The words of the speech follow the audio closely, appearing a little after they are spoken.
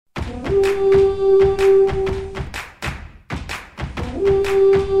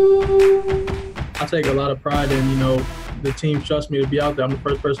I take a lot of pride in, the team trusts me to be out there. I'm the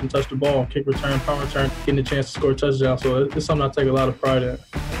first person to touch the ball, kick return, punt return, getting a chance to score a touchdown. So it's something I take a lot of pride in.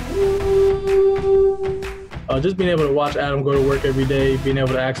 Just being able to watch Adam go to work every day, being able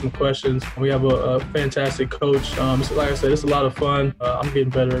to ask him questions. We have a fantastic coach. So like I said, it's a lot of fun. I'm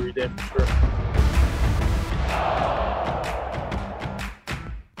getting better every day for sure.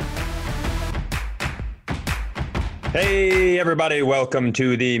 Hey, everybody. Welcome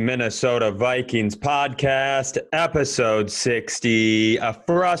to the Minnesota Vikings podcast, episode 60, a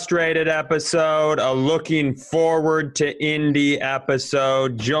frustrated episode, a looking forward to Indy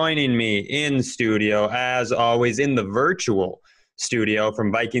episode. Joining me in studio, as always, in the virtual studio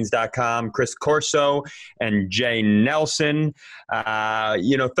from Vikings.com, Chris Corso and Jay Nelson.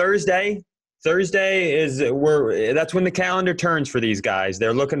 Thursday is that's when the calendar turns for these guys.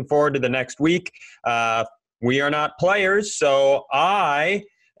 They're looking forward to the next week. We are not players, so I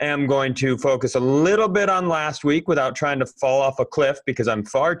am going to focus a little bit on last week without trying to fall off a cliff because I'm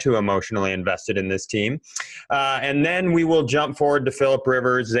far too emotionally invested in this team. And then we will jump forward to Phillip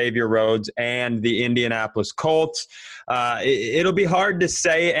Rivers, Xavier Rhodes, and the Indianapolis Colts. It'll be hard to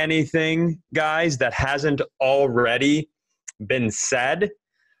say anything, guys, that hasn't already been said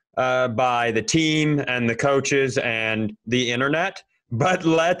by the team and the coaches and the internet, but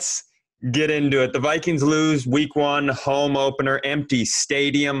let's get into it. The Vikings lose week one, home opener, empty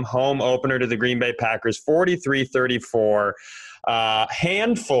stadium, home opener to the Green Bay Packers, 43-34.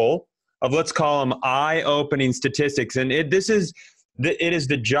 Handful of, let's call them, eye-opening statistics. And it is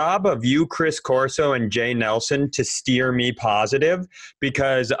the job of you, Chris Corso, and Jay Nelson to steer me positive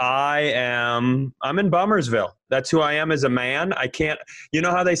because I'm in Bummersville. That's who I am as a man. I can't, you know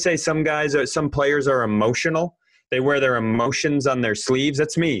how they say some players are emotional? They wear their emotions on their sleeves.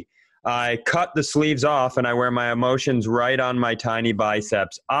 That's me. I cut the sleeves off and I wear my emotions right on my tiny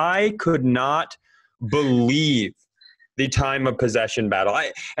biceps. I could not believe the time of possession battle.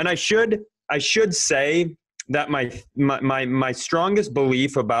 I should say that my strongest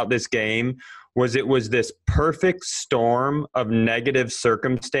belief about this game was it was this perfect storm of negative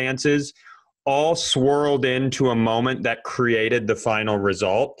circumstances all swirled into a moment that created the final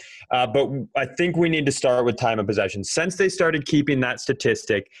result. But I think we need to start with time of possession. Since they started keeping that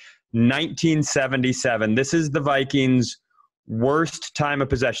statistic, 1977. This is the Vikings' worst time of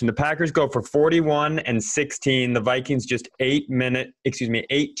possession. The Packers go for 41 and 16. The Vikings just 18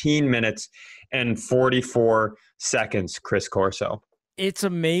 minutes and 44 seconds, Chris Corso. It's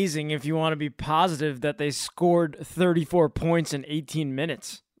amazing if you want to be positive that they scored 34 points in 18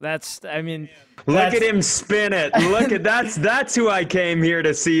 minutes. Look at him spin it. That's who I came here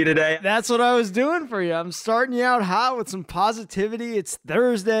to see today. That's what I was doing for you. I'm starting you out hot with some positivity. It's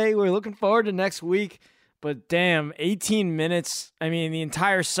Thursday. We're looking forward to next week. But damn, 18 minutes. The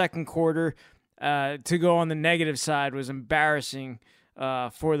entire second quarter to go on the negative side was embarrassing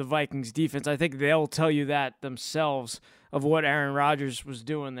for the Vikings defense. I think they'll tell you that themselves of what Aaron Rodgers was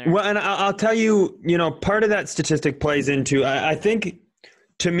doing there. Well, and I'll tell you, part of that statistic plays into, I think,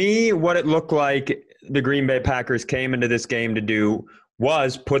 to me, what it looked like the Green Bay Packers came into this game to do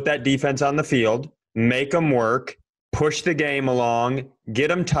was put that defense on the field, make them work, push the game along, get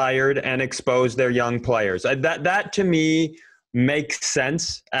them tired, and expose their young players. That to me makes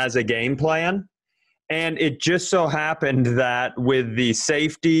sense as a game plan. And it just so happened that with the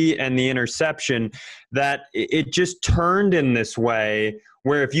safety and the interception, that it just turned in this way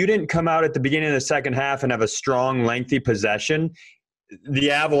where if you didn't come out at the beginning of the second half and have a strong, lengthy possession,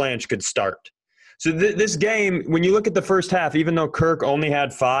 the avalanche could start. So this game, when you look at the first half, even though Kirk only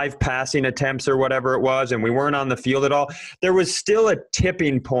had 5 passing attempts or whatever it was, and we weren't on the field at all, there was still a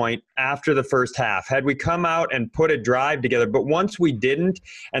tipping point after the first half. Had we come out and put a drive together, but once we didn't,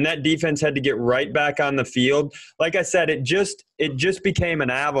 and that defense had to get right back on the field, like I said, it just became an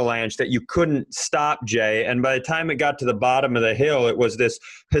avalanche that you couldn't stop, Jay. And by the time it got to the bottom of the hill, it was this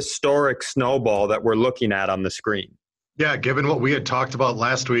historic snowball that we're looking at on the screen. Yeah, given what we had talked about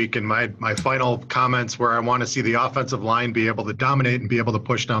last week and my final comments where I want to see the offensive line be able to dominate and be able to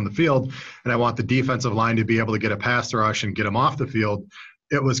push down the field, and I want the defensive line to be able to get a pass rush and get them off the field,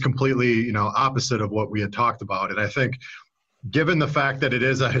 it was completely, opposite of what we had talked about. And I think given the fact that it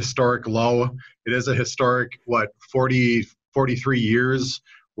is a historic low, it is a historic, 43 years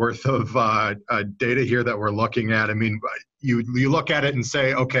worth of data here that we're looking at. You look at it and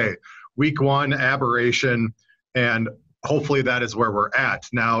say, okay, week one, aberration, and hopefully that is where we're at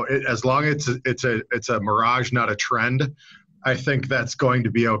now. As long as it's a mirage, not a trend, I think that's going to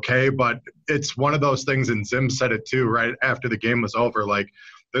be okay. But it's one of those things, and Zim said it too, right after the game was over. Like,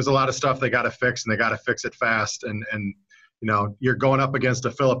 there's a lot of stuff they got to fix, and they got to fix it fast. And you're going up against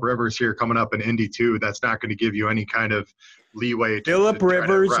a Phillip Rivers here coming up in Indy 2. That's not going to give you any kind of leeway. Phillip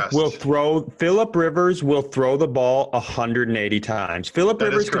Rivers will throw the ball 180 times. Phillip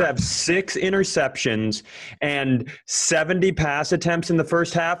Rivers could have 6 interceptions and 70 pass attempts in the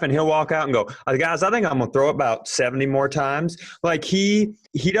first half, and he'll walk out and go, guys, I think I'm going to throw it about 70 more times. Like he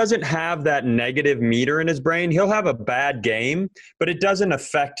doesn't have that negative meter in his brain. He'll have a bad game, but it doesn't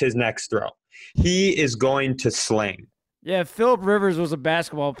affect his next throw. He is going to sling. Yeah, if Phillip Rivers was a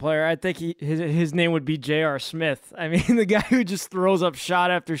basketball player, I think his name would be J.R. Smith. I mean, the guy who just throws up shot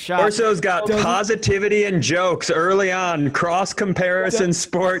after shot. Orso's got positivity and jokes early on, cross-comparison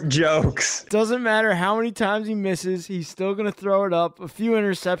sport jokes. Doesn't matter how many times he misses, he's still going to throw it up. A few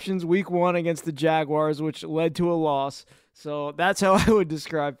interceptions week 1 against the Jaguars, which led to a loss. So that's how I would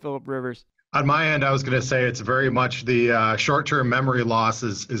describe Phillip Rivers. On my end, I was going to say it's very much the short-term memory loss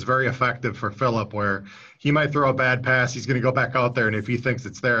is very effective for Phillip, where he might throw a bad pass, he's going to go back out there, and if he thinks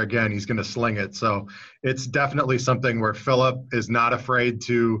it's there again, he's going to sling it. So it's definitely something where Phillip is not afraid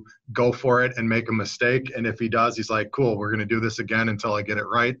to go for it and make a mistake, and if he does, he's like, cool, we're going to do this again until I get it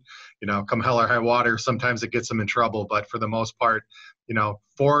right. Come hell or high water, sometimes it gets him in trouble, but for the most part,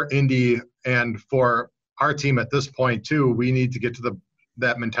 for Indy and for our team at this point too, we need to get to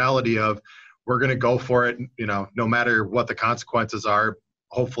that mentality of we're going to go for it, no matter what the consequences are.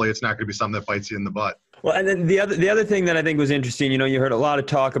 Hopefully it's not going to be something that bites you in the butt. Well, and then the other thing that I think was interesting, you heard a lot of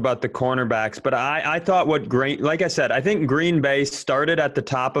talk about the cornerbacks, but I thought like I said, I think Green Bay started at the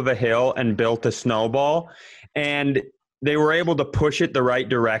top of a hill and built a snowball, and they were able to push it the right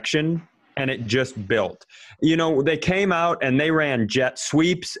direction, and it just built. They came out and they ran jet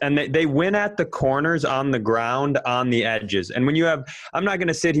sweeps, and they went at the corners on the ground, on the edges. And I'm not going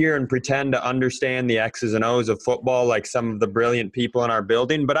to sit here and pretend to understand the X's and O's of football like some of the brilliant people in our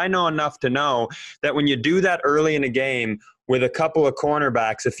building, but I know enough to know that when you do that early in a game with a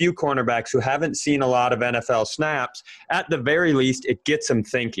few cornerbacks who haven't seen a lot of NFL snaps, at the very least, it gets them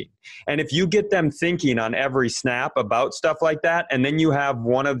thinking. And if you get them thinking on every snap about stuff like that, and then you have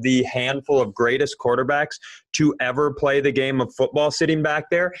one of the handful of greatest quarterbacks to ever play the game of football sitting back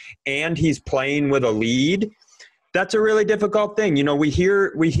there, and he's playing with a lead, that's a really difficult thing. We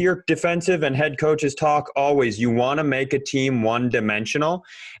hear defensive and head coaches talk always, you want to make a team one-dimensional.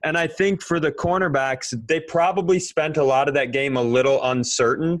 And I think for the cornerbacks, they probably spent a lot of that game a little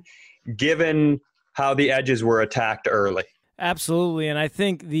uncertain, given how the edges were attacked early. Absolutely. And I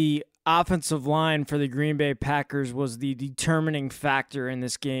think the offensive line for the Green Bay Packers was the determining factor in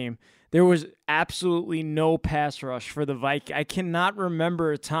this game. There was absolutely no pass rush for the Vikings. I cannot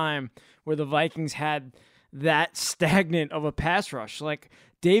remember a time where the Vikings had that stagnant of a pass rush. Like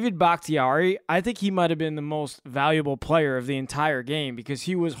David Bakhtiari, I think he might have been the most valuable player of the entire game because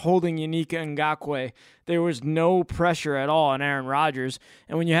he was holding Yannick Ngakoue. There was no pressure at all on Aaron Rodgers.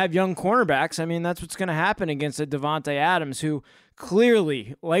 And when you have young cornerbacks, I mean, that's what's going to happen against a Davante Adams, who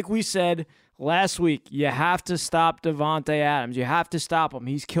clearly, like we said last week, you have to stop Davante Adams. You have to stop him.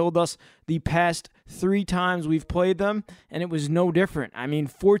 He's killed us the past 3 times we've played them, and it was no different. I mean,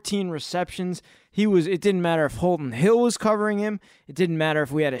 14 receptions. It didn't matter if Holton Hill was covering him. It didn't matter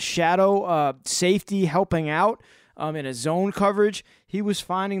if we had a shadow safety helping out in a zone coverage. He was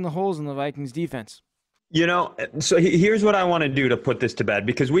finding the holes in the Vikings defense. So here's what I want to do to put this to bed,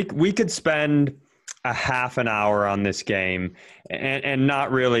 because we could spend a half an hour on this game and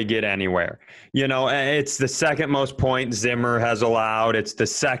not really get anywhere. It's the second most points Zimmer has allowed. It's the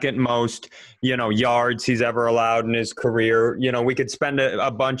second most, yards he's ever allowed in his career. We could spend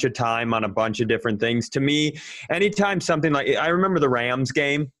a bunch of time on a bunch of different things. To me, anytime something like, I remember the Rams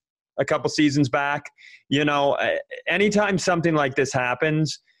game a couple seasons back, anytime something like this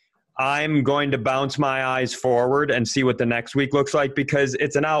happens, I'm going to bounce my eyes forward and see what the next week looks like, because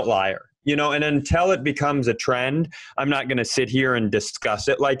it's an outlier. And until it becomes a trend, I'm not going to sit here and discuss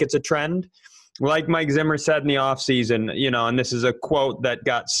it like it's a trend. Like Mike Zimmer said in the offseason, and this is a quote that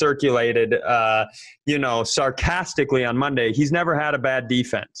got circulated, sarcastically on Monday, he's never had a bad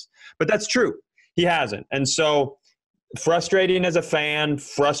defense. But that's true. He hasn't. And so frustrating as a fan,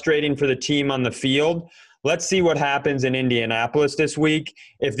 frustrating for the team on the field. Let's see what happens in Indianapolis this week.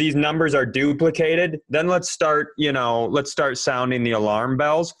 If these numbers are duplicated, then let's start sounding the alarm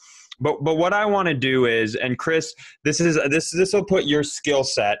bells. But what I want to do is, and Chris, this will put your skill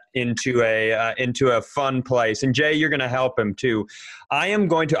set into a fun place. And Jay, you're going to help him too.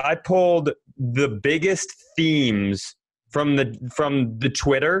 I pulled the biggest themes from the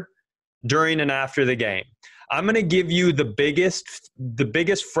Twitter during and after the game. I'm going to give you the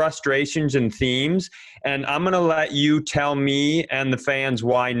biggest frustrations and themes, and I'm going to let you tell me and the fans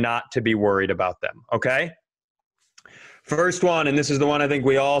why not to be worried about them. Okay? First one, and this is the one I think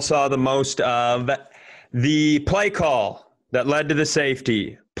we all saw the most of, the play call that led to the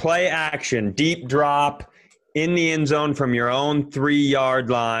safety. Play action, deep drop in the end zone from your own 3-yard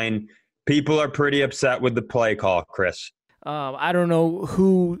line. People are pretty upset with the play call, Chris. I don't know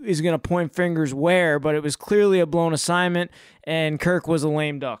who is going to point fingers where, but it was clearly a blown assignment, and Kirk was a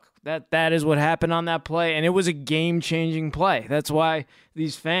lame duck. That is what happened on that play, and it was a game-changing play. That's why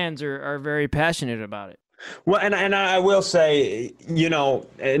these fans are very passionate about it. Well, and I will say,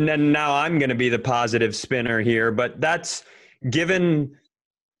 and then now I'm going to be the positive spinner here, but that's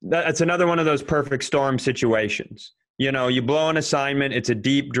another one of those perfect storm situations. You blow an assignment, it's a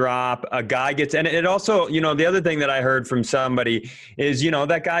deep drop, a guy gets, and it also, the other thing that I heard from somebody is,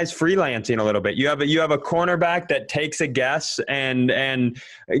 that guy's freelancing a little bit. You have a cornerback that takes a guess and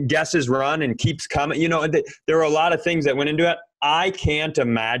guesses run and keeps coming. There are a lot of things that went into it. I can't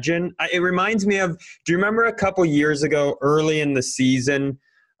imagine. It reminds me of, do you remember a couple years ago, early in the season,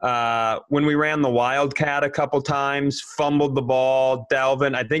 when we ran the Wildcat a couple times, fumbled the ball,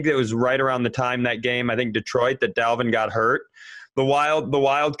 Dalvin, I think it was right around the time that game, I think Detroit, that Dalvin got hurt. The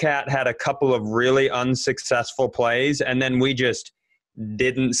Wildcat had a couple of really unsuccessful plays, and then we just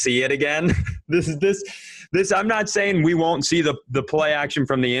didn't see it again. This I'm not saying we won't see the play action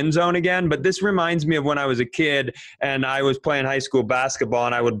from the end zone again, but this reminds me of when I was a kid and I was playing high school basketball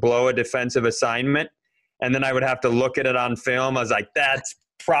and I would blow a defensive assignment and then I would have to look at it on film. I was like, that's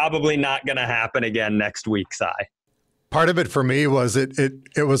probably not going to happen again next week, Si. Part of it for me was it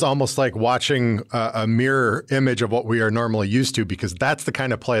was almost like watching a mirror image of what we are normally used to, because that's the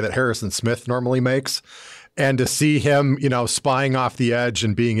kind of play that Harrison Smith normally makes. And to see him, spying off the edge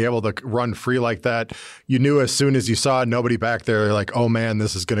and being able to run free like that, you knew as soon as you saw nobody back there, like, oh man,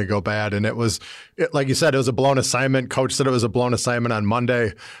 this is going to go bad. And like you said, it was a blown assignment. Coach said it was a blown assignment on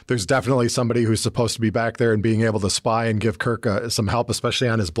Monday. There's definitely somebody who's supposed to be back there and being able to spy and give Kirk some help, especially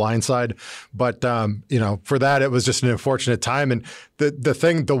on his blind side. But, for that, it was just an unfortunate time. And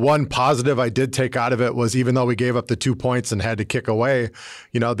the one positive I did take out of it was, even though we gave up the 2 points and had to kick away,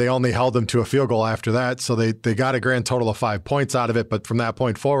 they only held them to a field goal after that. So they got a grand total of 5 points out of it. But from that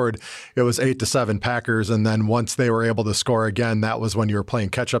point forward, it was 8-7 Packers. And then once they were able to score again, that was when you were playing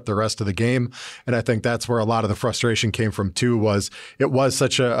catch up the rest of the game. And I think that's where a lot of the frustration came from too, it was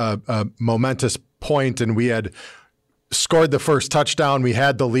such a momentous point, and we had scored the first touchdown, we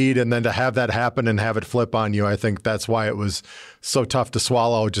had the lead, and then to have that happen and have it flip on you, I think that's why it was so tough to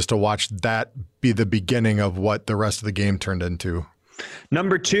swallow, just to watch that be the beginning of what the rest of the game turned into.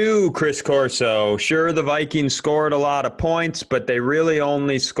 Number 2, Chris Corso. Sure, the Vikings scored a lot of points, but they really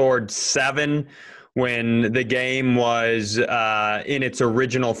only scored 7 when the game was in its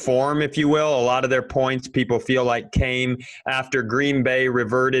original form, if you will. A lot of their points, people feel like, came after Green Bay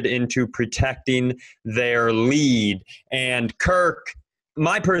reverted into protecting their lead. And Kirk,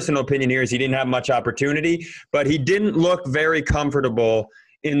 my personal opinion here is he didn't have much opportunity, but he didn't look very comfortable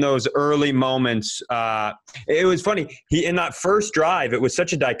in those early moments. It was funny. In that first drive, it was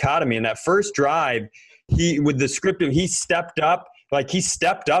such a dichotomy. In that first drive, he stepped up. Like, he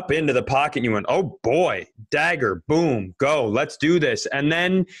stepped up into the pocket and you went, oh boy, dagger, boom, go, let's do this. And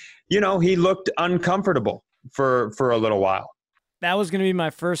then, he looked uncomfortable for a little while. That was going to be my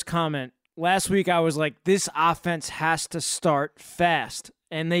first comment. Last week I was like, this offense has to start fast.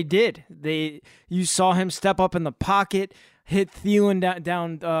 And they did. You saw him step up in the pocket, hit Thielen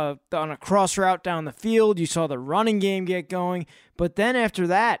down on a cross route down the field. You saw the running game get going. But then after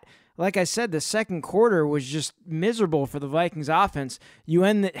that, like I said, the second quarter was just miserable for the Vikings offense. You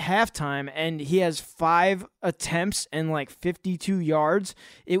end at halftime, and he has 5 attempts and like 52 yards.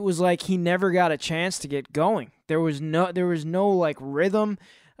 It was like he never got a chance to get going. There was no like rhythm.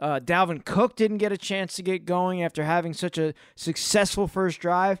 Dalvin Cook didn't get a chance to get going after having such a successful first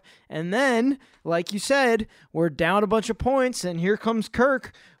drive. And then, like you said, we're down a bunch of points, and here comes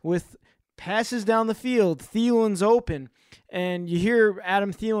Kirk with passes down the field. Thielen's open. And you hear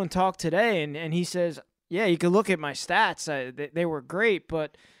Adam Thielen talk today, and he says, yeah, you can look at my stats. They were great,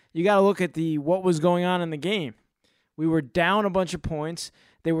 but you got to look at what was going on in the game. We were down a bunch of points.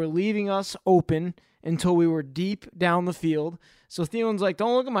 They were leaving us open until we were deep down the field. So Thielen's like,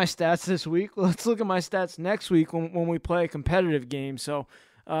 don't look at my stats this week. Let's look at my stats next week when we play a competitive game. So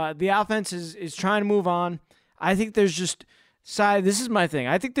the offense is trying to move on. I think there's just – this is my thing.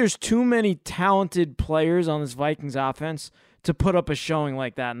 I think there's too many talented players on this Vikings offense to put up a showing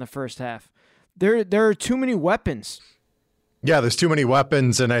like that in the first half. There are too many weapons. Yeah, there's too many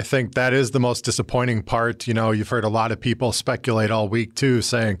weapons, and I think that is the most disappointing part. You know, you've heard a lot of people speculate all week, too,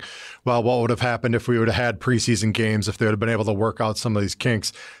 saying, well, what would have happened if we would have had preseason games, if they would have been able to work out some of these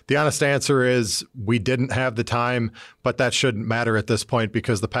kinks? The honest answer is we didn't have the time, but that shouldn't matter at this point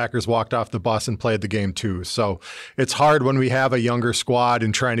because the Packers walked off the bus and played the game, too. So it's hard when we have a younger squad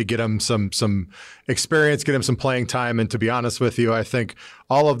and trying to get them some experience, get them some playing time. And to be honest with you, I think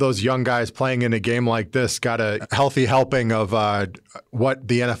all of those young guys playing in a game like this got a healthy helping of what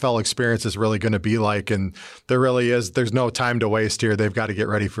the NFL experience is really going to be like. And there's no time to waste here. They've got to get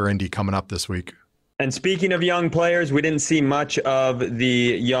ready for Indy coming up this week. And speaking of young players, we didn't see much of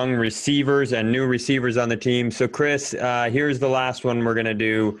the young receivers and new receivers on the team. So, Chris, here's the last one we're going to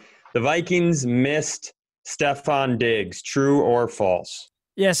do. The Vikings missed Stefon Diggs. True or false?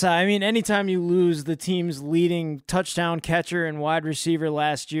 Yes, I mean, anytime you lose the team's leading touchdown catcher and wide receiver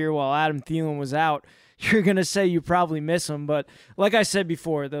last year while Adam Thielen was out, you're going to say you probably miss him. But like I said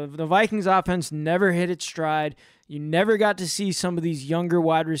before, the Vikings offense never hit its stride. You never got to see some of these younger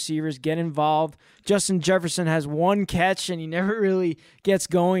wide receivers get involved. Justin Jefferson has one catch, and he never really gets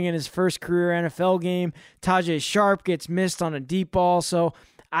going in his first career NFL game. Tajay Sharp gets missed on a deep ball. So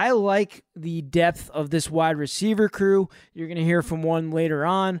I like the depth of this wide receiver crew. You're going to hear from one later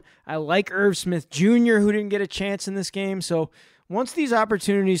on. I like Irv Smith Jr., who didn't get a chance in this game. So once these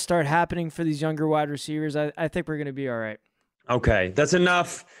opportunities start happening for these younger wide receivers, I think we're going to be all right. Okay, that's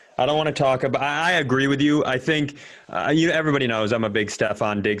enough. I don't want to talk about. I agree with you. I think everybody knows I'm a big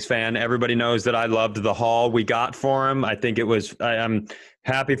Stefon Diggs fan. Everybody knows that I loved the haul we got for him. I think it was. I'm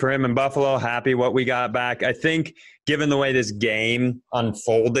happy for him in Buffalo. Happy what we got back. I think given the way this game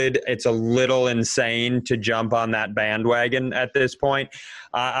unfolded, it's a little insane to jump on that bandwagon at this point.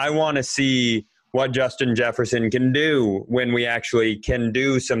 I want to see what Justin Jefferson can do when we actually can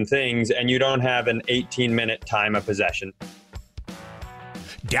do some things and you don't have an 18-minute time of possession.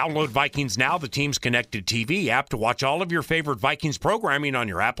 Download Vikings Now, the team's connected TV app, to watch all of your favorite Vikings programming on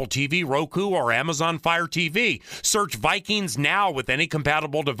your Apple TV, Roku, or Amazon Fire TV. Search Vikings Now with any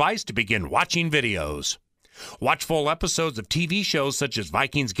compatible device to begin watching videos. Watch full episodes of TV shows such as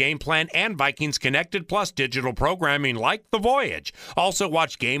Vikings Game Plan and Vikings Connected, plus digital programming like The Voyage. Also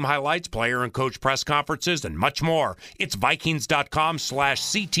watch game highlights, player and coach press conferences, and much more. It's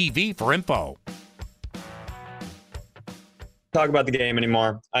Vikings.com/CTV for info. Talk about the game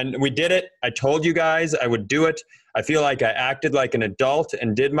anymore. We did it. I told you guys I would do it. I feel like I acted like an adult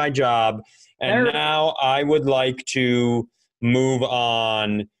and did my job. And now I would like to move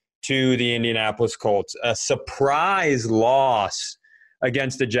on to the Indianapolis Colts. A surprise loss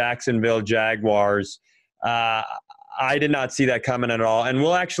against the Jacksonville Jaguars. I did not see that coming at all. And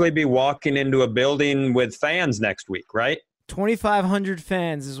we'll actually be walking into a building with fans next week, right? 2,500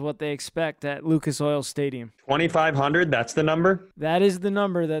 fans is what they expect at Lucas Oil Stadium. 2,500, that's the number? That is the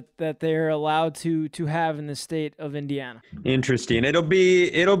number that they're allowed to have in the state of Indiana. Interesting. It'll be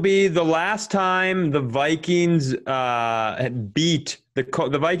the last time the Vikings beat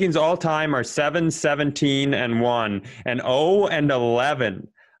the Vikings all time are 7-17-1 and 0-11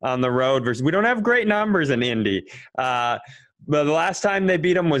 on the road versus. We don't have great numbers in Indy. But the last time they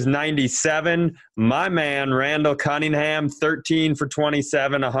beat them was 97. My man, Randall Cunningham, 13 for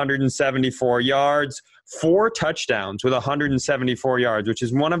 27, 174 yards, 4 touchdowns with 174 yards, which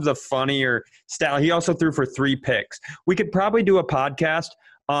is one of the funnier stats. He also threw for 3 picks. We could probably do a podcast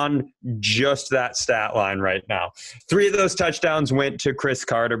on just that stat line right now. 3 of those touchdowns went to Chris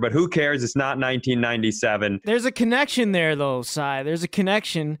Carter, but who cares? It's not 1997. There's a connection there, though, Cy. There's a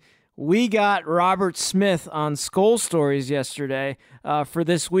connection. We got Robert Smith on Skull Stories yesterday for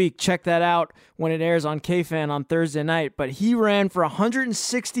this week. Check that out when it airs on KFan on Thursday night. But he ran for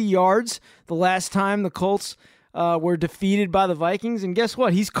 160 yards the last time the Colts were defeated by the Vikings. And guess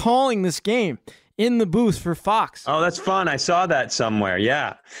what? He's calling this game in the booth for Fox. Oh, that's fun. I saw that somewhere.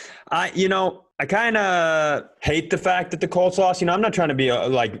 Yeah. I kind of hate the fact that the Colts lost. I'm not trying to be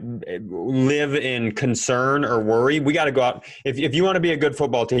live in concern or worry. We got to go out. If you want to be a good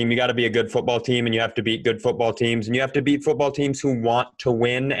football team, you got to be a good football team, and you have to beat good football teams, and you have to beat football teams who want to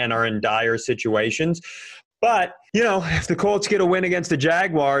win and are in dire situations. But, if the Colts get a win against the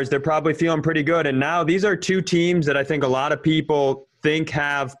Jaguars, they're probably feeling pretty good. And now these are 2 teams that I think a lot of people think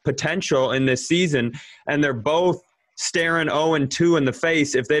have potential in this season, and they're both staring 0-2 in the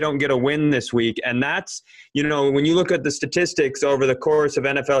face if they don't get a win this week. And that's, when you look at the statistics over the course of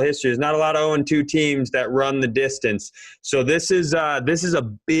NFL history, there's not a lot of 0-2 teams that run the distance. So this is a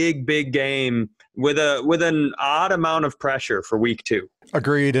big, big game with an odd amount of pressure for week 2.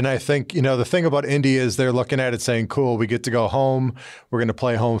 Agreed. And I think, the thing about Indy is they're looking at it saying, cool, we get to go home. We're going to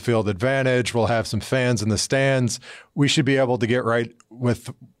play home field advantage. We'll have some fans in the stands. We should be able to get right with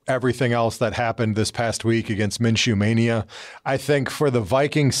everything else that happened this past week against Minshew Mania. I think for the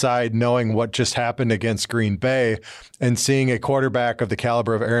Viking side, knowing what just happened against Green Bay and seeing a quarterback of the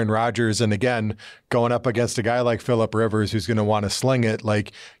caliber of Aaron Rodgers, and again, going up against a guy like Phillip Rivers who's going to want to sling it,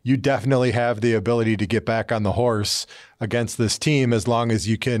 like, you definitely have the ability to get back on the horse against this team as long as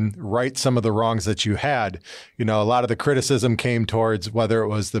you can right some of the wrongs that you had. A lot of the criticism came towards whether it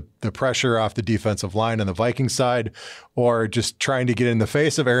was the pressure off the defensive line on the Viking side or just trying to get in the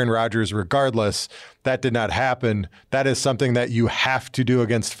face of Aaron Rodgers regardless. That did not happen. That is something that you have to do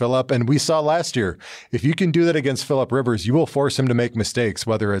against Phillip. And we saw last year, if you can do that against Phillip Rivers, you will force him to make mistakes,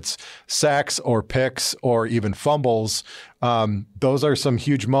 whether it's sacks or picks or even fumbles. Those are some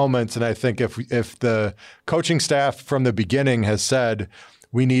huge moments. And I think if the coaching staff from the beginning has said,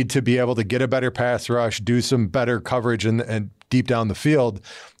 we need to be able to get a better pass rush, do some better coverage and deep down the field,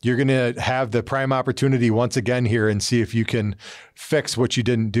 you're going to have the prime opportunity once again here and see if you can fix what you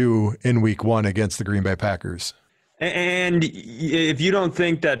didn't do in week 1 against the Green Bay Packers. And if you don't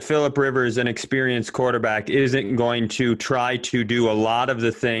think that Phillip Rivers, an experienced quarterback, isn't going to try to do a lot of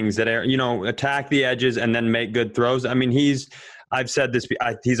the things that are, attack the edges and then make good throws. I mean, I've said this,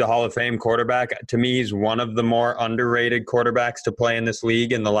 he's a Hall of Fame quarterback. To me, he's one of the more underrated quarterbacks to play in this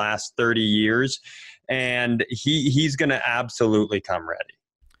league in the last 30 years. And he's going to absolutely come ready.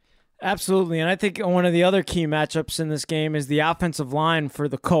 Absolutely. And I think one of the other key matchups in this game is the offensive line for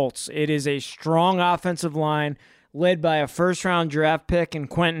the Colts. It is a strong offensive line led by a first-round draft pick in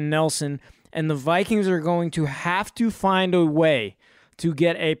Quentin Nelson. And the Vikings are going to have to find a way to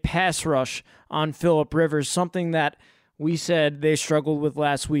get a pass rush on Phillip Rivers, something that we said they struggled with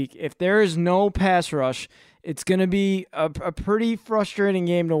last week. If there is no pass rush, it's going to be a pretty frustrating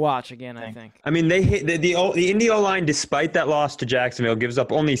game to watch again, I think. I mean, they hit the Indy O-line, despite that loss to Jacksonville, gives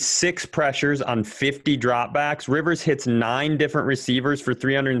up only 6 pressures on 50 dropbacks. Rivers hits 9 different receivers for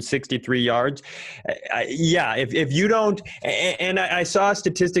 363 yards. If you don't – and I saw a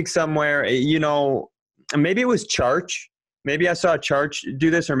statistic somewhere, maybe it was Charch. Maybe I saw Charch do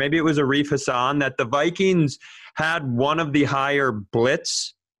this, or maybe it was Arif Hassan, that the Vikings had one of the higher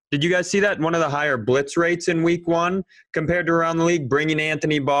blitz. Did you guys see that? One of the higher blitz rates in week 1 compared to around the league, bringing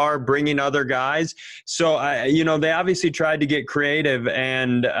Anthony Barr, bringing other guys. So, they obviously tried to get creative,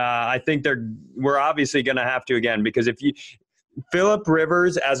 and I think we're obviously going to have to again, because Phillip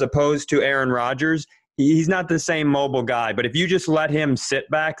Rivers, as opposed to Aaron Rodgers, he's not the same mobile guy. But if you just let him sit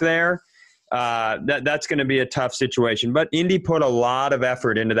back there, that's going to be a tough situation. But Indy put a lot of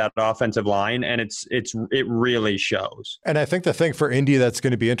effort into that offensive line, and it really shows. And I think the thing for Indy that's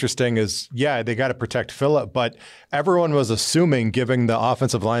going to be interesting is, they got to protect Phillip, but everyone was assuming, given the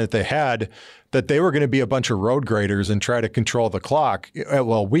offensive line that they had, that they were going to be a bunch of road graders and try to control the clock.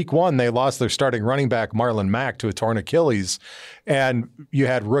 Well, week 1, they lost their starting running back, Marlon Mack, to a torn Achilles. And you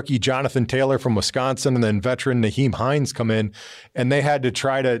had rookie Jonathan Taylor from Wisconsin and then veteran Nyheim Hines come in, and they had to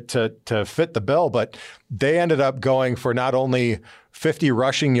try to fit the bill. But they ended up going for not only 50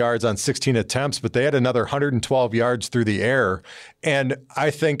 rushing yards on 16 attempts, but they had another 112 yards through the air. And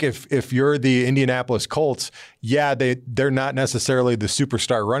I think if you're the Indianapolis Colts, they're not necessarily the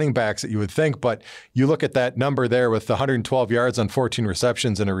superstar running backs that you would think, but you look at that number there with the 112 yards on 14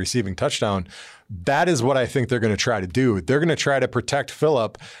 receptions and a receiving touchdown. That is what I think they're going to try to do. They're going to try to protect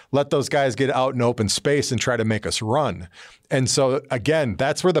Phillip, let those guys get out in open space and try to make us run. And so, again,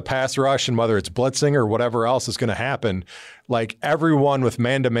 that's where the pass rush, and whether it's blitzing or whatever else is going to happen, like everyone with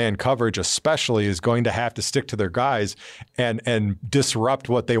man-to-man coverage especially is going to have to stick to their guys and disrupt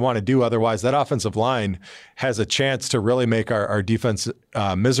what they want to do. Otherwise, that offensive line has a chance to really make our defense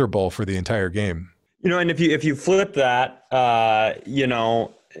miserable for the entire game. And if you flip that,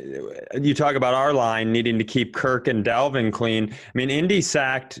 you talk about our line needing to keep Kirk and Dalvin clean. I mean, Indy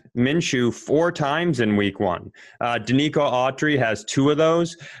sacked Minshew 4 times in week 1. Danico Autry has 2 of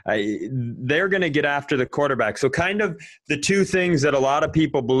those. They're going to get after the quarterback. So kind of the 2 things that a lot of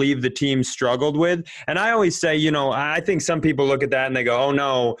people believe the team struggled with. And I always say, I think some people look at that and they go, oh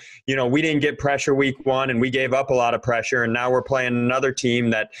no, we didn't get pressure week 1 and we gave up a lot of pressure. And now we're playing another team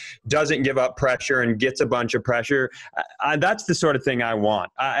that doesn't give up pressure and gets a bunch of pressure. That's the sort of thing I want.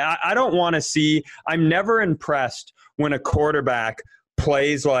 I don't want to see – I'm never impressed when a quarterback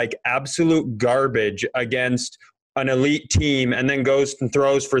plays like absolute garbage against an elite team and then goes and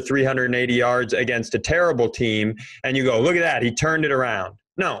throws for 380 yards against a terrible team, and you go, look at that, he turned it around.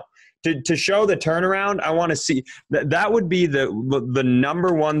 No. To show the turnaround, I want to see that would be the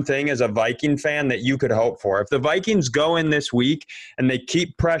number one thing as a Viking fan that you could hope for. If the Vikings go in this week and they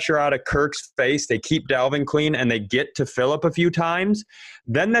keep pressure out of Kirk's face, they keep Dalvin clean, and they get to Phillip a few times,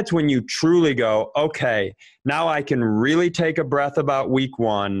 then that's when you truly go, okay, now I can really take a breath about week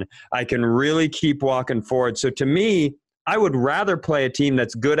one. I can really keep walking forward. So to me, I would rather play a team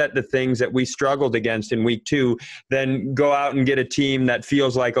that's good at the things that we struggled against in week 2 than go out and get a team that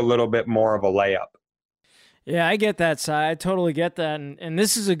feels like a little bit more of a layup. Yeah, I get that side. I totally get that. And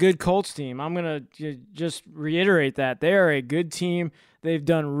this is a good Colts team. I'm going to just reiterate that. They are a good team. They've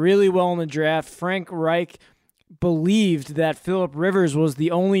done really well in the draft. Frank Reich believed that Phillip Rivers was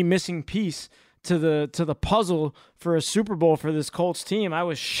the only missing piece to the puzzle for a Super Bowl for this Colts team. I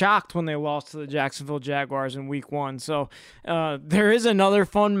was shocked when they lost to the Jacksonville Jaguars in week 1. So there is another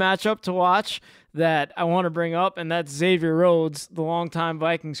fun matchup to watch that I want to bring up, and that's Xavier Rhodes, the longtime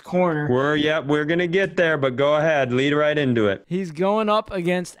Vikings corner. We're going to get there, but go ahead. Lead right into it. He's going up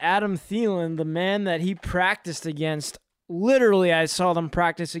against Adam Thielen, the man that he practiced against. Literally, I saw them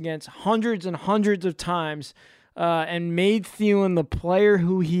practice against hundreds and hundreds of times and made Thielen the player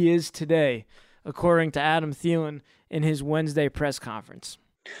who he is today, according to Adam Thielen in his Wednesday press conference.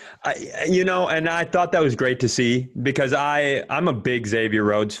 And I thought that was great to see because I'm a big Xavier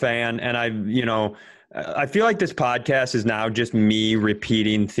Rhodes fan, and I feel like this podcast is now just me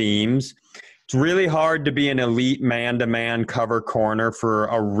repeating themes. It's really hard to be an elite man-to-man cover corner for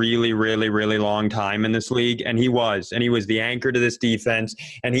a really, really, really long time in this league, and he was the anchor to this defense,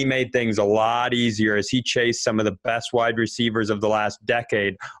 and he made things a lot easier as he chased some of the best wide receivers of the last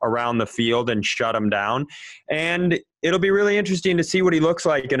decade around the field and shut them down. And it'll be really interesting to see what he looks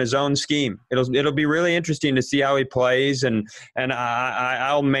like in his own scheme. It'll be really interesting to see how he plays, and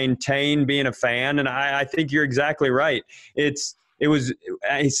I'll maintain being a fan, and I think you're exactly right.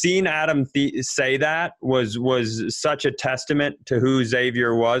 Seeing Adam say that was such a testament to who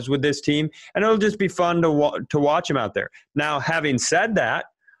Xavier was with this team, and it'll just be fun to watch him out there. Now, having said that,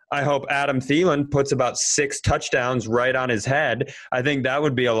 I hope Adam Thielen puts about 6 touchdowns right on his head. I think that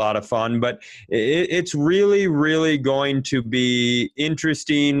would be a lot of fun, but it's really, really going to be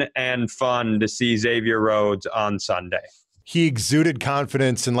interesting and fun to see Xavier Rhodes on Sunday. He exuded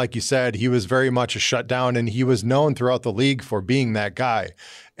confidence, and like you said, he was very much a shutdown, and he was known throughout the league for being that guy.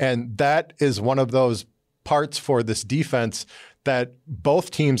 And that is one of those parts for this defense that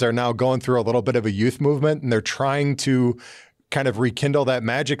both teams are now going through a little bit of a youth movement, and they're trying to kind of rekindle that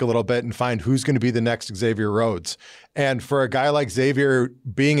magic a little bit and find who's going to be the next Xavier Rhodes. And for a guy like Xavier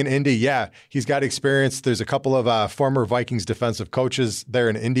being in Indy, yeah, he's got experience. There's a couple of former Vikings defensive coaches there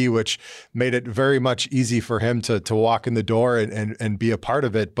in Indy, which made it very much easy for him to walk in the door and be a part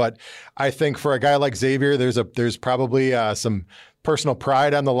of it. But I think for a guy like Xavier, there's probably some personal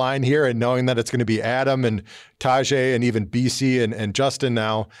pride on the line here, and knowing that it's going to be Adam and Tajay and even BC and Justin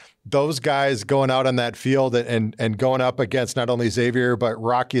now, those guys going out on that field and going up against not only Xavier, but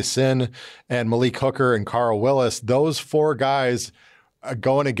Rock Ya-Sin and Malik Hooker and Carl Willis, those 4 guys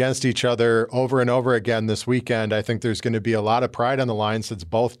going against each other over and over again this weekend. I think there's going to be a lot of pride on the line since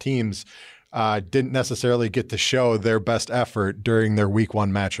both teams didn't necessarily get to show their best effort during their week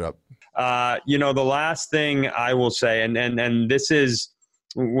 1 matchup. The last thing I will say, and this is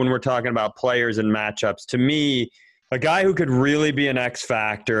when we're talking about players and matchups, to me, a guy who could really be an X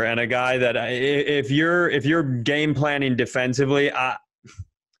factor, and a guy that if you're game planning defensively,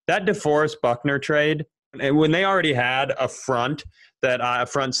 that DeForest Buckner trade, when they already had a front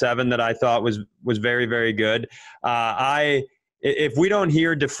seven that I thought was very, very good. If we don't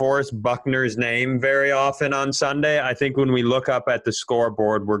hear DeForest Buckner's name very often on Sunday, I think when we look up at the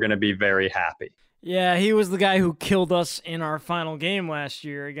scoreboard, we're going to be very happy. Yeah, he was the guy who killed us in our final game last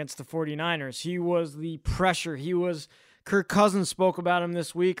year against the 49ers. He was the pressure. Kirk Cousins spoke about him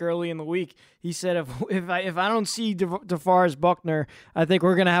this week, early in the week. He said, if I don't see DeForest Buckner, I think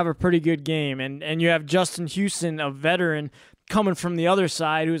we're going to have a pretty good game. And you have Justin Houston, a veteran, coming from the other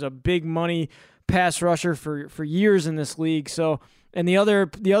side, who's a big money pass rusher for years in this league. So, and the other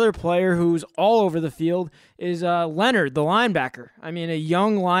player who's all over the field is Leonard, the linebacker. I mean, a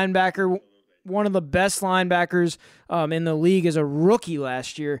young linebacker, one of the best linebackers in the league as a rookie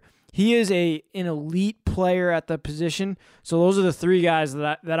last year. He is an elite player at the position. So those are the 3 guys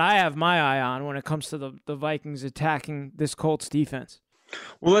that I have my eye on when it comes to the Vikings attacking this Colts defense.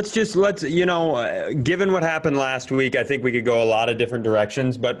 Well, let's given what happened last week, I think we could go a lot of different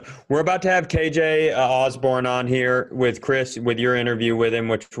directions, but we're about to have KJ Osborne on here with Chris, with your interview with him,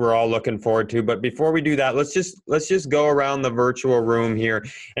 which we're all looking forward to. But before we do that, let's just go around the virtual room here.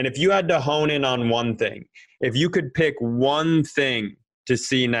 And if you had to hone in on one thing, if you could pick one thing to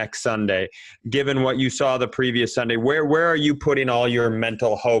see next Sunday? Given what you saw the previous Sunday, where are you putting all your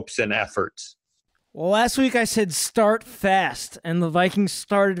mental hopes and efforts? Well, last week I said start fast, and the Vikings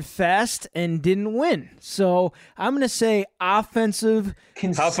started fast and didn't win. So I'm going to say offensive.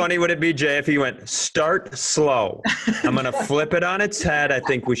 How funny would it be, Jay, if he went start slow? I'm going to flip it on its head. I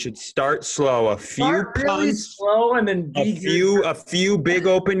think we should start slow. A few punts, slow, and then a few big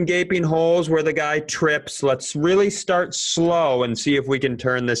open gaping holes where the guy trips. Let's really start slow and see if we can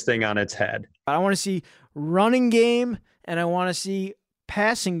turn this thing on its head. I want to see running game, and I want to see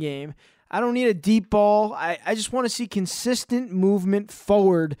passing game. I don't need a deep ball. I just want to see consistent movement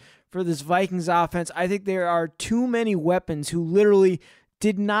forward for this Vikings offense. I think there are too many weapons who literally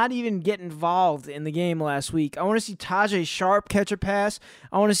did not even get involved in the game last week. I want to see Tajay Sharp catch a pass.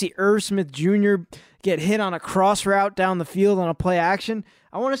 I want to see Irv Smith Jr. get hit on a cross route down the field on a play action.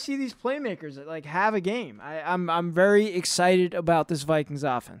 I want to see these playmakers have a game. I'm very excited about this Vikings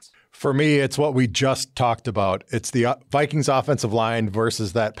offense. For me, it's what we just talked about. It's the Vikings offensive line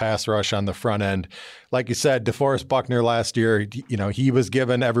versus that pass rush on the front end. Like you said, DeForest Buckner last year, he was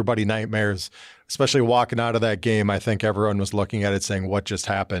giving everybody nightmares, especially walking out of that game. I think everyone was looking at it saying, what just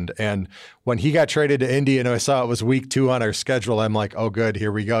happened? And when he got traded to Indy and I saw it was week 2 on our schedule, I'm like, oh, good,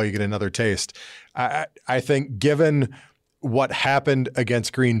 here we go. You get another taste. I think given what happened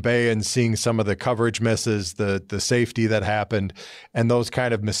against Green Bay and seeing some of the coverage misses, the safety that happened and those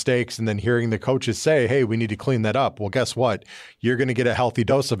kind of mistakes, and then hearing the coaches say, hey, we need to clean that up. Well, guess what? You're going to get a healthy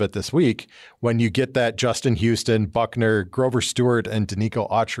dose of it this week when you get that Justin Houston, Buckner, Grover Stewart, and Danico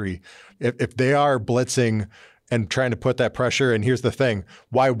Autry. If they are blitzing and trying to put that pressure, and here's the thing,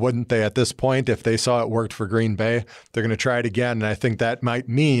 why wouldn't they at this point? If they saw it worked for Green Bay, they're going to try it again. And I think that might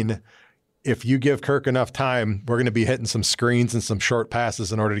mean if you give Kirk enough time, we're going to be hitting some screens and some short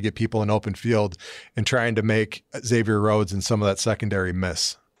passes in order to get people in open field and trying to make Xavier Rhodes and some of that secondary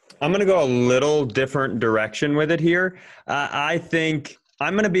miss. I'm going to go a little different direction with it here. I think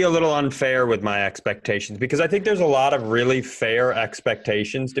I'm going to be a little unfair with my expectations because I think there's a lot of really fair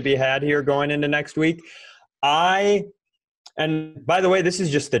expectations to be had here going into next week. And by the way, this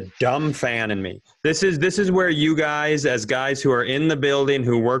is just the dumb fan in me. This is where you guys, as guys who are in the building,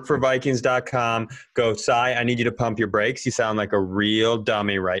 who work for Vikings.com, go, Cy, I need you to pump your brakes. You sound like a real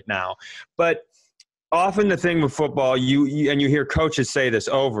dummy right now. But often the thing with football, you hear coaches say this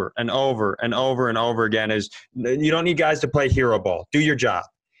over and over and over and over again, is you don't need guys to play hero ball. Do your job.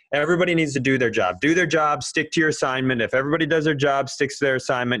 Everybody needs to do their job. Do their job, stick to your assignment. If everybody does their job, sticks to their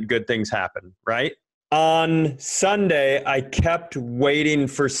assignment, good things happen, right? On Sunday, I kept waiting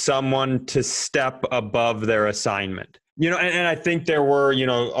for someone to step above their assignment. And I think there were,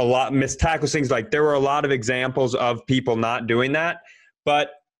 a lot missed tackles, things like there were a lot of examples of people not doing that.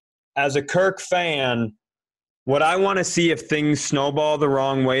 But as a Kirk fan, what I want to see if things snowball the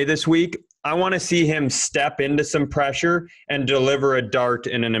wrong way this week, I want to see him step into some pressure and deliver a dart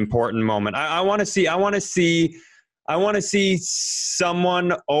in an important moment. I want to see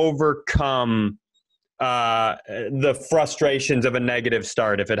someone overcome the frustrations of a negative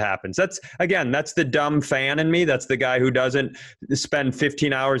start if it happens. That's the dumb fan in me. That's the guy who doesn't spend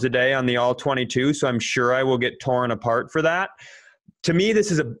 15 hours a day on the all 22. So I'm sure I will get torn apart for that. To me, this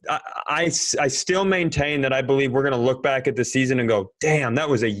is I still maintain that I believe we're going to look back at the season and go, damn, that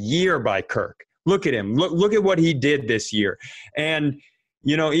was a year by Kirk. Look at him. Look at what he did this year. And,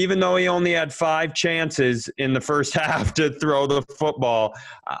 even though he only had 5 chances in the first half to throw the football,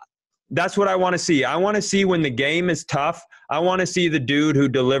 that's what I want to see. I want to see when the game is tough. I want to see the dude who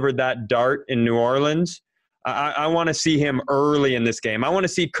delivered that dart in New Orleans. I want to see him early in this game. I want to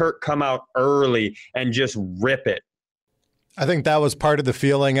see Kirk come out early and just rip it. I think that was part of the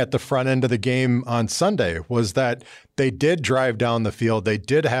feeling at the front end of the game on Sunday, was that they did drive down the field. They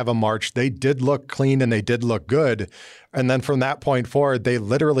did have a march. They did look clean and they did look good. And then from that point forward, they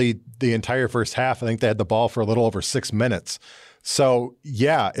literally, the entire first half, I think they had the ball for a little over 6 minutes. So,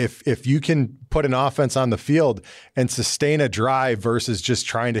 yeah, if you can put an offense on the field and sustain a drive versus just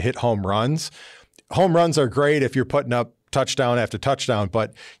trying to hit home runs are great if you're putting up touchdown after touchdown,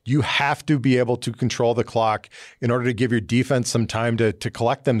 but you have to be able to control the clock in order to give your defense some time to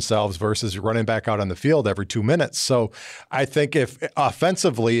collect themselves versus running back out on the field every 2 minutes. So I think if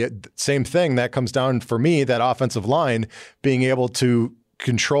offensively, same thing, that comes down for me, that offensive line being able to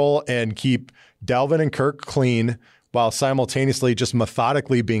control and keep Dalvin and Kirk clean while simultaneously just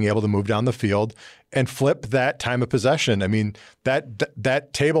methodically being able to move down the field and flip that time of possession. I mean, that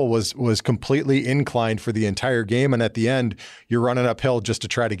table was completely inclined for the entire game, and at the end, you're running uphill just to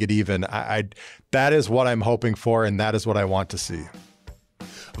try to get even. That is what I'm hoping for, and that is what I want to see.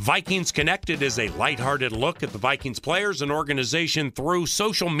 Vikings Connected is a lighthearted look at the Vikings players and organization through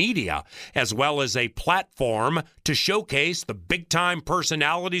social media, as well as a platform to showcase the big-time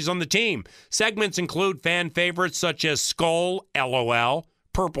personalities on the team. Segments include fan favorites such as Skull, LOL,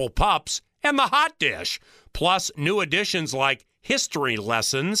 Purple Pups, and The Hot Dish, plus new additions like History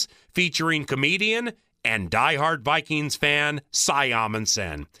Lessons featuring comedian and diehard Vikings fan Cy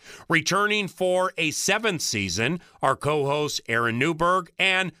Amundsen. Returning for a 7th season are co-hosts Aaron Newberg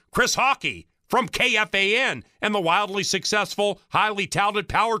and Chris Hawkey from KFAN and the wildly successful, highly touted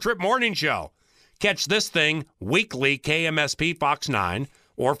Power Trip Morning Show. Catch this thing weekly KMSP Fox 9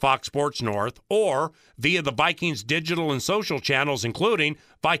 or Fox Sports North or via the Vikings digital and social channels, including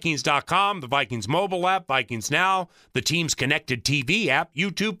Vikings.com, the Vikings mobile app, Vikings Now, the team's connected TV app,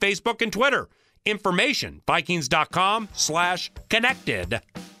 YouTube, Facebook, and Twitter. Information, Vikings.com/connected.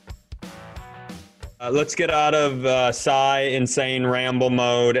 Let's get out of Cy insane ramble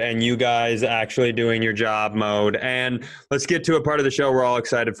mode and you guys actually doing your job mode. And let's get to a part of the show we're all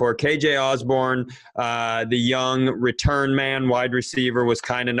excited for. KJ Osborne, the young return man, wide receiver, was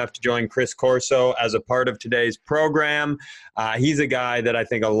kind enough to join Chris Corso as a part of today's program. He's a guy that I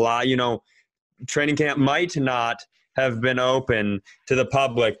think a lot, training camp might not have been open to the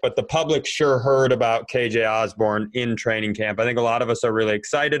public, but the public sure heard about KJ Osborne in training camp. I think a lot of us are really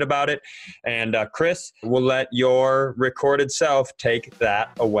excited about it. And Chris, we'll let your recorded self take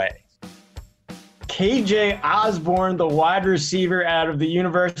that away. KJ Osborne, the wide receiver out of the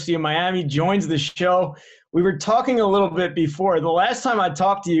University of Miami, joins the show. We were talking a little bit before. The last time I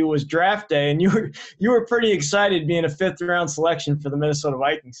talked to you was draft day, and you were pretty excited being a 5th-round selection for the Minnesota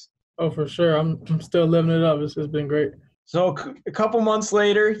Vikings. Oh, for sure. I'm still living it up. It's been great. So a couple months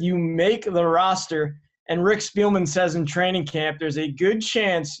later, you make the roster, and Rick Spielman says in training camp there's a good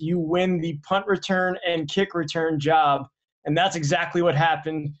chance you win the punt return and kick return job, and that's exactly what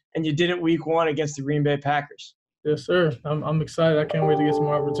happened, and you did it week 1 against the Green Bay Packers. Yes, sir. I'm excited. I can't wait to get some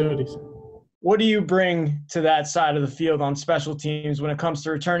more opportunities. What do you bring to that side of the field on special teams when it comes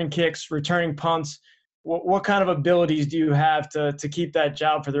to returning kicks, returning punts? What kind of abilities do you have to keep that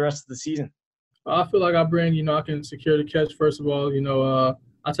job for the rest of the season? I feel like I bring, I can secure the catch, first of all.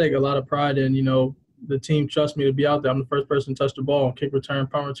 I take a lot of pride in, the team trusts me to be out there. I'm the first person to touch the ball, kick return,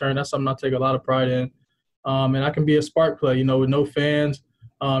 punt return. That's something I take a lot of pride in. And I can be a spark play, with no fans.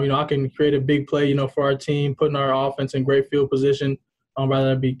 I can create a big play, for our team, putting our offense in great field position,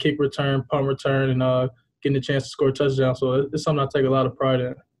 rather it be kick return, punt return, and getting a chance to score a touchdown. So it's something I take a lot of pride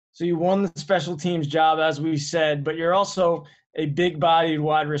in. So you won the special teams job, as we said, but you're also a big-bodied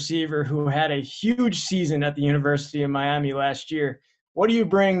wide receiver who had a huge season at the University of Miami last year. What do you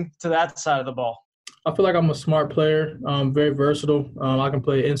bring to that side of the ball? I feel like I'm a smart player, very versatile. I can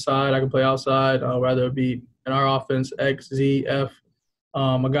play inside, I can play outside, whether it be in our offense, X, Z, F.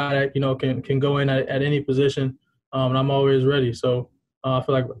 A guy that, can go in at any position, and I'm always ready. So I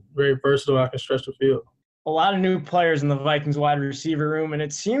feel like very versatile. I can stretch the field. A lot of new players in the Vikings wide receiver room, and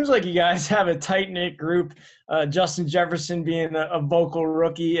it seems like you guys have a tight-knit group, Justin Jefferson being a vocal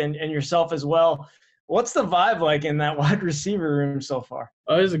rookie and yourself as well. What's the vibe like in that wide receiver room so far?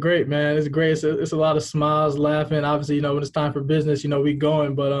 Oh, it's great, man. It's great. It's a lot of smiles, laughing. Obviously, when it's time for business, we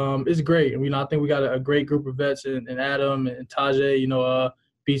going. But it's great. And, I think we got a great group of vets in Adam and Tajay.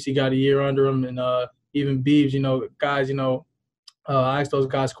 BC got a year under him. And even Beebs, guys, I ask those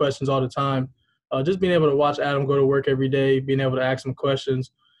guys questions all the time. Just being able to watch Adam go to work every day, being able to ask him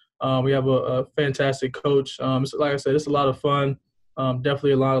questions. We have a fantastic coach. Like I said, it's a lot of fun.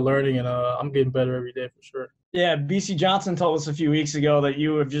 Definitely a lot of learning, and I'm getting better every day for sure. Yeah, BC Johnson told us a few weeks ago that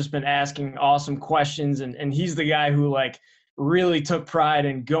you have just been asking awesome questions, and he's the guy who, really took pride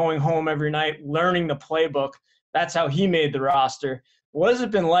in going home every night, learning the playbook. That's how he made the roster. What has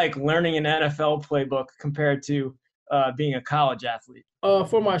it been like learning an NFL playbook compared to being a college athlete?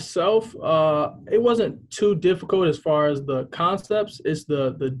 For myself, it wasn't too difficult as far as the concepts. It's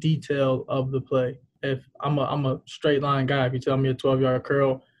the detail of the play. If I'm a straight line guy, if you tell me a 12-yard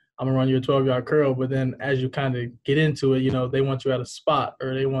curl, I'm gonna run you a 12-yard curl. But then as you kind of get into it, they want you at a spot,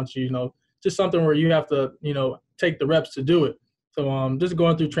 or they want you, just something where you have to, take the reps to do it. So just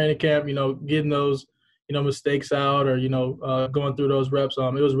going through training camp, getting those, mistakes out, or going through those reps,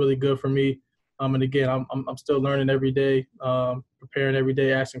 it was really good for me. And again, I'm still learning every day, preparing every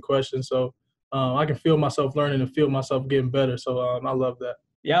day, asking questions. So I can feel myself learning and feel myself getting better. So I love that.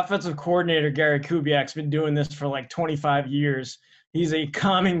 The offensive coordinator, Gary Kubiak's been doing this for 25 years. He's a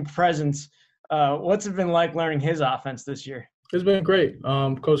calming presence. What's it been like learning his offense this year? It's been great.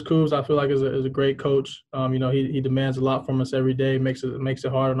 Coach Kubes, I feel like is a great coach. He demands a lot from us every day, makes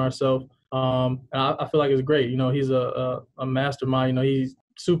it hard on ourselves. And I feel like it's great. He's a mastermind. He's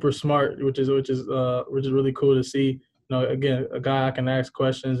super smart, which is really cool to see. Again, a guy I can ask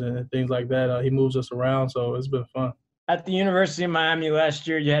questions and things like that. He moves us around, so it's been fun. At the University of Miami last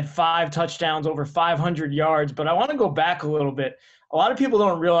year, you had 5 touchdowns, over 500 yards. But I want to go back a little bit. A lot of people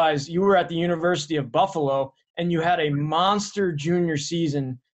don't realize you were at the University of Buffalo and you had a monster junior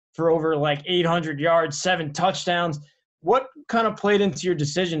season for over like 800 yards, 7 touchdowns. What kind of played into your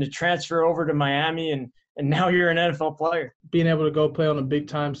decision to transfer over to Miami and now you're an NFL player? Being able to go play on a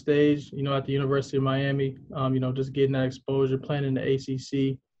big-time stage, at the University of Miami, just getting that exposure, playing in the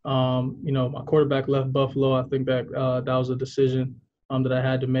ACC. My quarterback left Buffalo. I think that that was a decision that I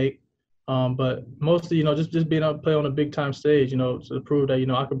had to make. But mostly, just being able to play on a big-time stage, to prove that,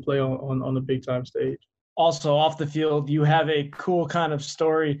 I can play on the big-time stage. Also, off the field, you have a cool kind of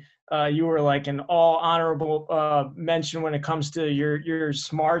story. You were like an all honorable mention when it comes to your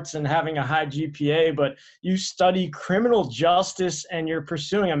smarts and having a high GPA, but you study criminal justice and you're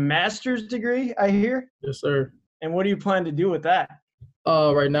pursuing a master's degree, I hear? Yes, sir. And what do you plan to do with that?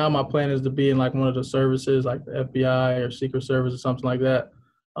 Right now, my plan is to be in like one of the services, like the FBI or Secret Service or something like that.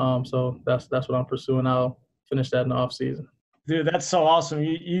 So that's what I'm pursuing. I'll finish that in the off season. Dude, that's so awesome.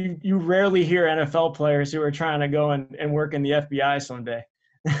 You rarely hear NFL players who are trying to go and work in the FBI someday.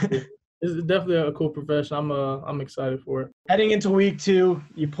 It's definitely a cool profession. I'm excited for it. Heading into week 2,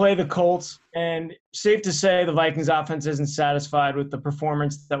 you play the Colts, and safe to say the Vikings offense isn't satisfied with the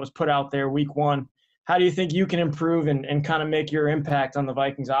performance that was put out there week 1. How do you think you can improve and kind of make your impact on the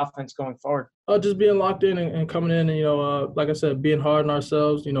Vikings offense going forward? Just being locked in and coming in and, like I said, being hard on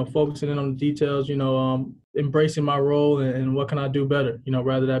ourselves, focusing in on the details, embracing my role and what can I do better,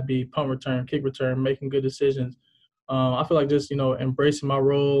 rather that be punt return, kick return, making good decisions. I feel like just, embracing my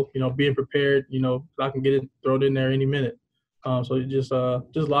role, being prepared, I can get it thrown in there any minute. So just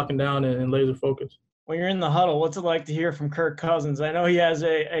locking down and laser focus. When you're in the huddle, what's it like to hear from Kirk Cousins? I know he has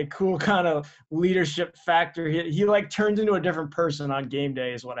a cool kind of leadership factor. He like turns into a different person on game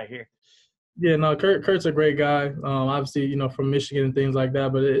day is what I hear. Yeah, no, Kurt's a great guy. Obviously, from Michigan and things like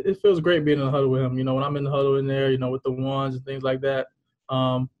that, but it feels great being in the huddle with him. When I'm in the huddle in there, with the ones and things like that,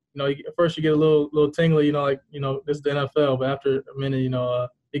 first you get a little tingly, this is the NFL, but after a minute,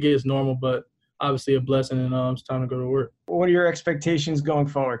 it gets normal, but obviously a blessing and it's time to go to work. What are your expectations going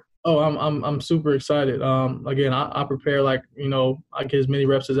forward? Oh, I'm super excited. Again, I prepare like, I get as many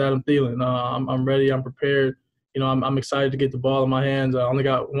reps as Adam Thielen. I'm ready. I'm prepared. I'm excited to get the ball in my hands. I only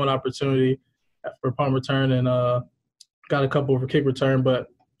got one opportunity for punt return and got a couple for kick return, but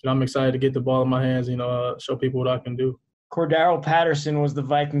I'm excited to get the ball in my hands, show people what I can do. Cordarrelle Patterson was the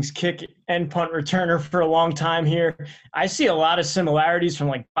Vikings kick and punt returner for a long time here. I see a lot of similarities from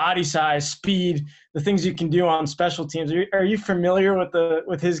like body size, speed, the things you can do on special teams. Are you familiar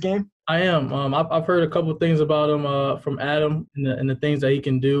with his game? I am. I've heard a couple of things about him from Adam and the things that he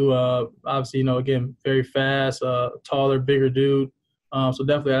can do. Obviously, again, very fast, taller, bigger dude. So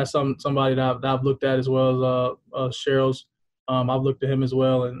definitely that's somebody that I've looked at as well as Cheryl's. I've looked at him as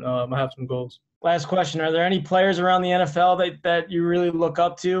well, and I have some goals. Last question. Are there any players around the NFL that you really look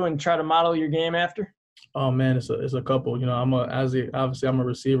up to and try to model your game after? Oh, man, it's a couple. Obviously I'm a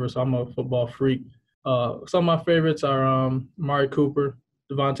receiver, so I'm a football freak. Some of my favorites are Amari Cooper,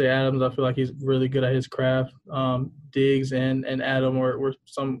 Devontae Adams. I feel like he's really good at his craft. Diggs and Adam were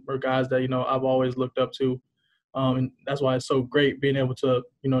guys that, I've always looked up to. And that's why it's so great being able to,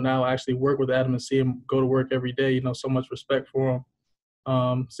 now actually work with Adam and see him go to work every day. So much respect for him.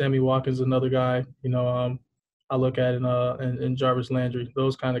 Sammy Watkins, another guy, I look at and Jarvis Landry,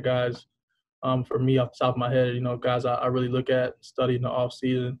 those kind of guys. For me, off the top of my head, guys I really look at, study in the off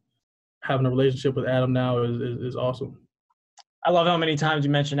season. Having a relationship with Adam now is awesome. I love how many times you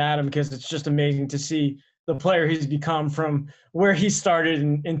mention Adam because it's just amazing to see the player he's become from where he started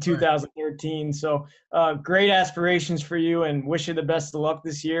in 2013. So great aspirations for you and wish you the best of luck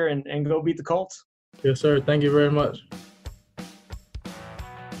this year and go beat the Colts. Yes, sir. Thank you very much.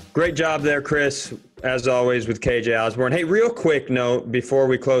 Great job there, Chris, as always, with KJ Osborne. Hey, real quick note before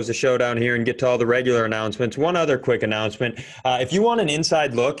we close the show down here and get to all the regular announcements, one other quick announcement. If you want an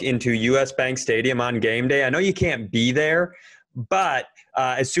inside look into US Bank Stadium on game day, I know you can't be there, but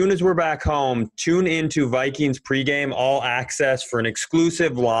as soon as we're back home, tune into Vikings pregame all access for an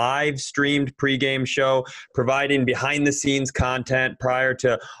exclusive live streamed pregame show, providing behind the scenes content prior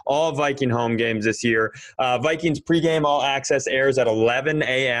to all Viking home games this year. Vikings pregame all access airs at 11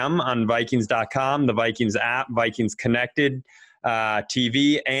 a.m. on Vikings.com, the Vikings app, Vikings Connected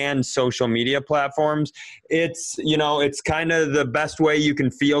TV and social media platforms. It's kind of the best way you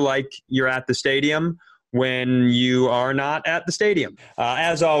can feel like you're at the stadium when you are not at the stadium.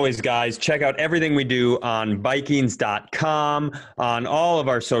 As always, guys, check out everything we do on Vikings.com, on all of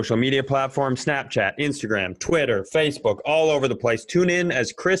our social media platforms, Snapchat, Instagram, Twitter, Facebook, all over the place. Tune in,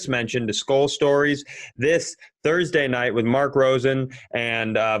 as Chris mentioned, to Skol Stories this Thursday night with Mark Rosen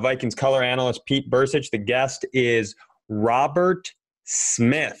and Vikings color analyst Pete Bursich. The guest is Robert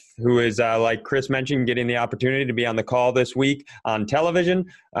Smith, who is, like Chris mentioned, getting the opportunity to be on the call this week on television.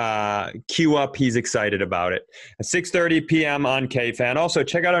 Cue up. He's excited about it. At 6:30 p.m. on KFan. Also,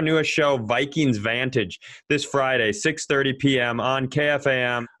 check out our newest show, Vikings Vantage, this Friday, 6:30 p.m. on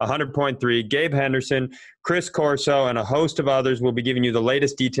KFAM 100.3. Gabe Henderson, Chris Corso, and a host of others will be giving you the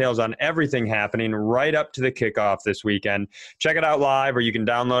latest details on everything happening right up to the kickoff this weekend. Check it out live, or you can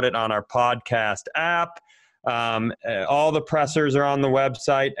download it on our podcast app. All the pressers are on the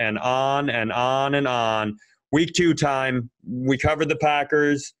website, and on and on and on. Week 2 time. We covered the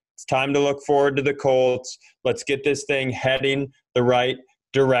Packers. It's time to look forward to the Colts. Let's get this thing heading the right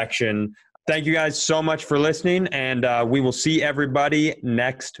direction. Thank you guys so much for listening, and we will see everybody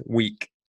next week.